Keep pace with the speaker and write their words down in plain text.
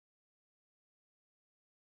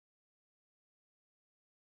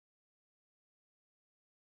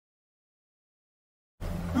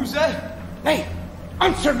Who's there? Nay,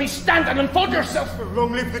 answer me, stand and unfold yourself.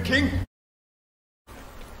 Long live the king.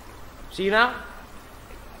 See now?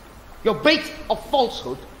 Your bait of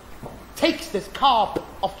falsehood takes this carp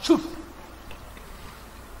of truth.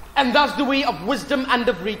 And thus do we of wisdom and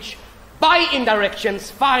of reach, by indirections,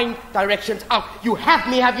 find directions out. You have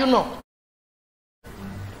me, have you not?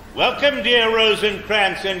 Welcome, dear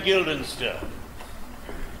Rosencrantz and Guildenstern.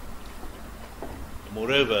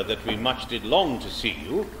 Moreover, that we much did long to see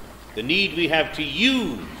you, the need we have to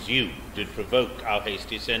use you did provoke our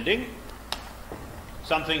hasty sending.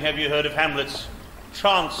 Something have you heard of Hamlet's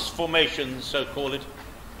transformation, so call it,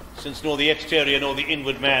 since nor the exterior nor the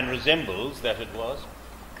inward man resembles that it was?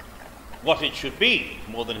 What it should be,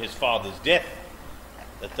 more than his father's death,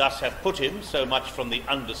 that thus hath put him so much from the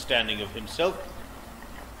understanding of himself,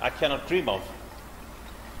 I cannot dream of.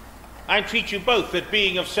 I entreat you both that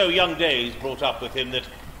being of so young days brought up with him, that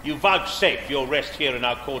you vouchsafe your rest here in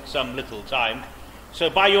our court some little time, so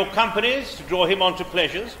by your companies to draw him on to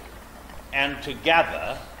pleasures, and to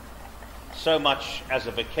gather so much as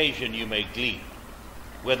of occasion you may glean,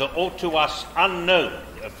 whether aught to us unknown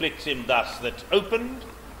afflicts him thus, that opened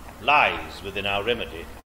lies within our remedy.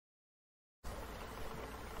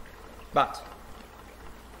 But,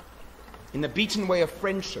 in the beaten way of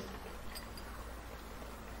friendship,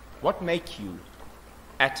 what make you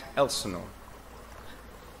at Elsinore?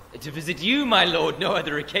 To visit you, my lord, no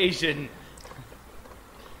other occasion.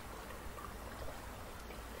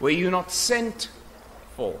 Were you not sent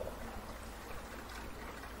for?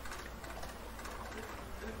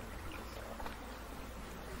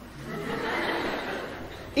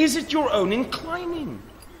 Is it your own inclining?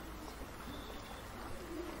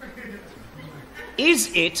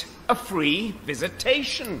 Is it a free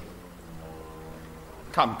visitation?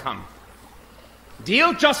 Come, come.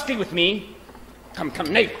 Deal justly with me. Come,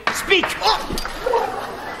 come, nay, speak!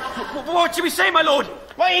 What should we say, my lord?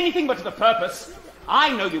 Why, anything but to the purpose.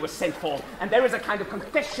 I know you were sent for, and there is a kind of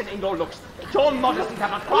confession in your looks that your modesties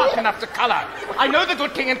have not dark enough to colour. I know the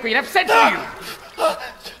good king and queen have sent for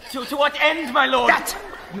you. To what end, my lord? That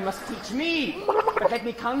you must teach me. But let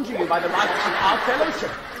me conjure you by the rights of our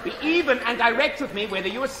fellowship. Be even and direct with me whether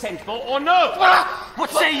you are sent for or no. What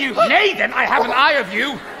say you? Nay, then, I have an eye of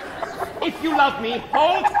you. If you love me,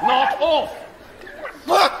 hold not off.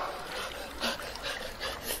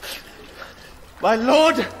 My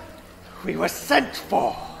lord, we were sent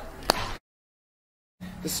for.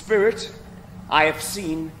 The spirit I have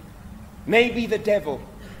seen may be the devil.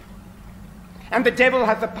 And the devil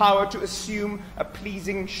hath the power to assume a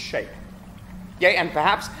pleasing shape. Yea, and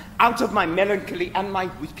perhaps out of my melancholy and my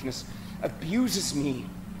weakness abuses me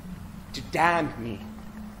to damn me.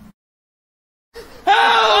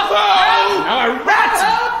 Help! Now a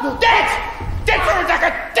rat! Dead! Dead for a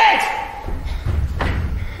dagger! Dead!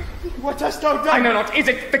 What hast thou done? I know not. Is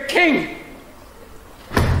it the king?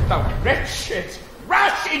 Thou wretched,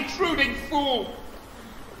 rash, intruding fool!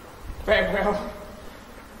 Farewell.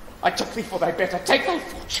 I took thee for thy better. Take thy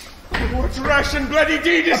fortune. What rash and bloody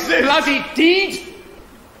deed is this? Bloody deed?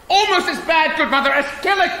 Almost as bad, good mother, as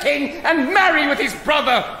kill a king and marry with his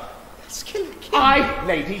brother. As kill a king? Aye,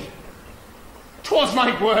 lady. 'Twas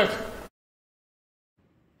my word.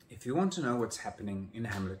 If you want to know what's happening in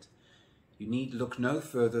Hamlet, you need look no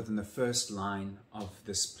further than the first line of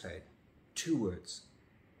this play. 2 words.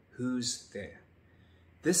 Who's there?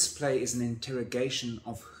 This play is an interrogation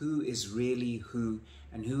of who is really who,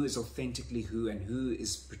 and who is authentically who, and who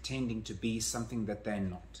is pretending to be something that they're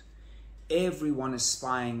not. Everyone is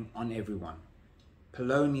spying on everyone.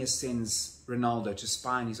 Polonius sends Rinaldo to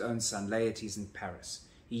spy on his own son, Laertes, in Paris.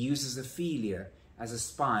 He uses Ophelia as a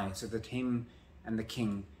spy so that him and the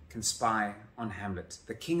king can spy on Hamlet.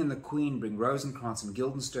 The king and the queen bring Rosencrantz and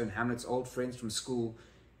Guildenstern, Hamlet's old friends from school,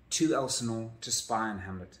 to Elsinore to spy on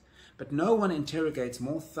Hamlet. But no one interrogates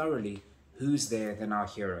more thoroughly who's there than our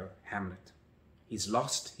hero, Hamlet. He's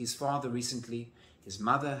lost his father recently, his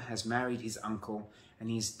mother has married his uncle, and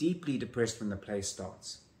he is deeply depressed when the play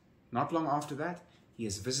starts. Not long after that, he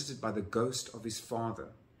is visited by the ghost of his father,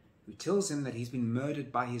 who tells him that he's been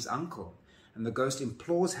murdered by his uncle, and the ghost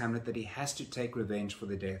implores Hamlet that he has to take revenge for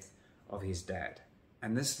the death of his dad.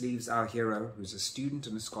 And this leaves our hero, who's a student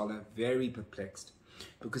and a scholar, very perplexed,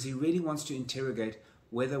 because he really wants to interrogate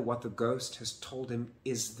whether what the ghost has told him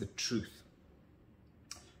is the truth.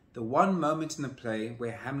 The one moment in the play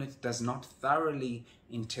where Hamlet does not thoroughly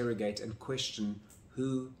interrogate and question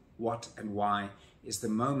who, what, and why is the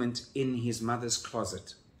moment in his mother's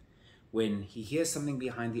closet, when he hears something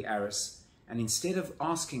behind the arras, and instead of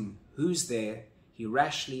asking who's there, he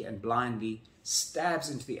rashly and blindly stabs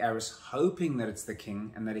into the arras, hoping that it's the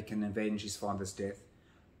king and that he can avenge his father's death,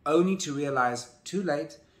 only to realize too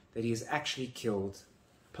late that he has actually killed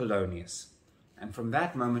Polonius. And from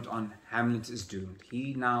that moment on, Hamlet is doomed.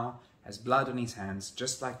 He now has blood on his hands,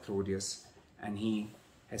 just like Claudius, and he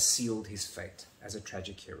has sealed his fate as a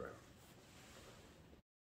tragic hero.